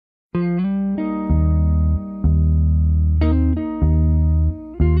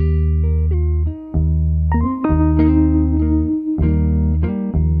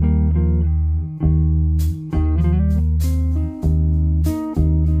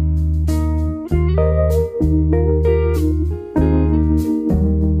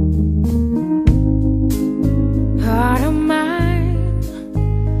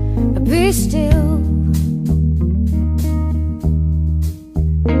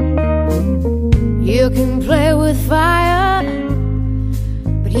You can play with fire,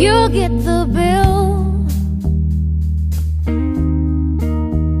 but you'll get the bill.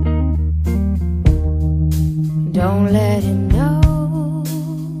 Don't let him know.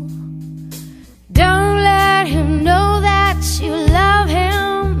 Don't let him know that you love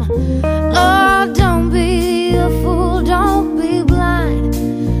him. Oh, don't be a fool, don't be blind.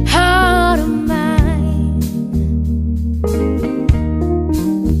 Heart of mine.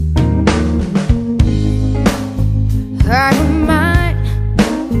 Heart of mine.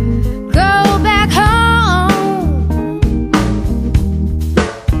 Go back home.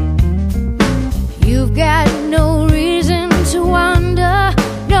 You've got no reason to wonder,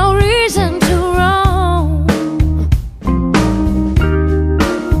 no reason to roam.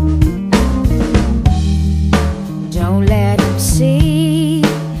 Don't let him see.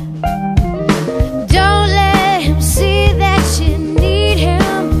 Don't let him see that you need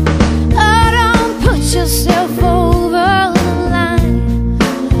him. Oh, don't put yourself over the line.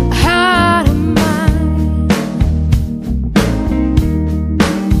 Heart of mine.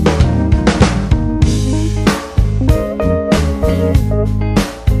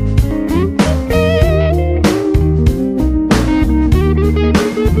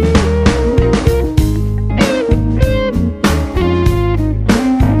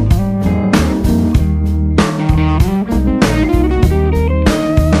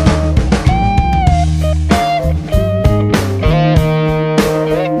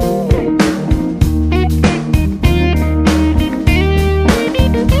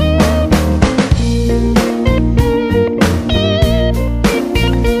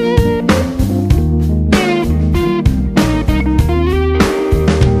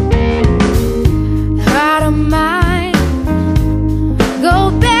 Heart of mine.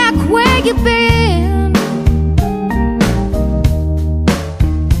 Go back where you've been.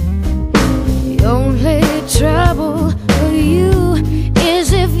 The only trouble with you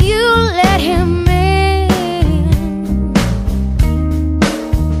is if you let him in.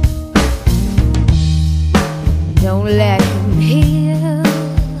 Don't let him hear.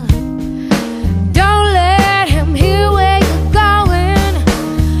 Don't let him hear where you're going.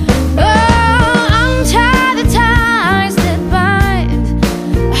 Oh, untie the ties that bind.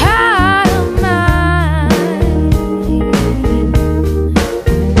 Heart of mine.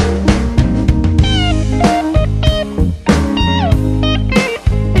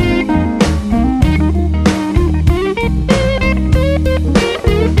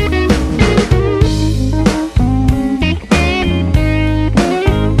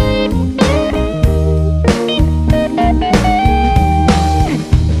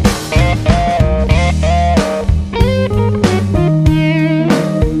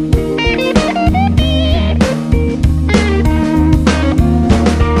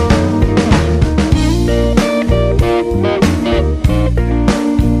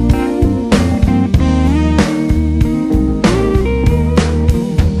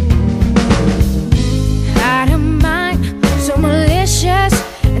 Heart of mine, so malicious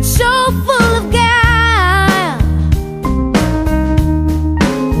and so full of guile.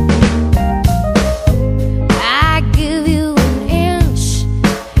 I give you an inch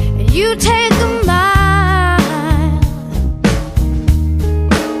and you take a mile.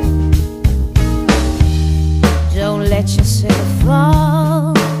 Don't let yourself fall.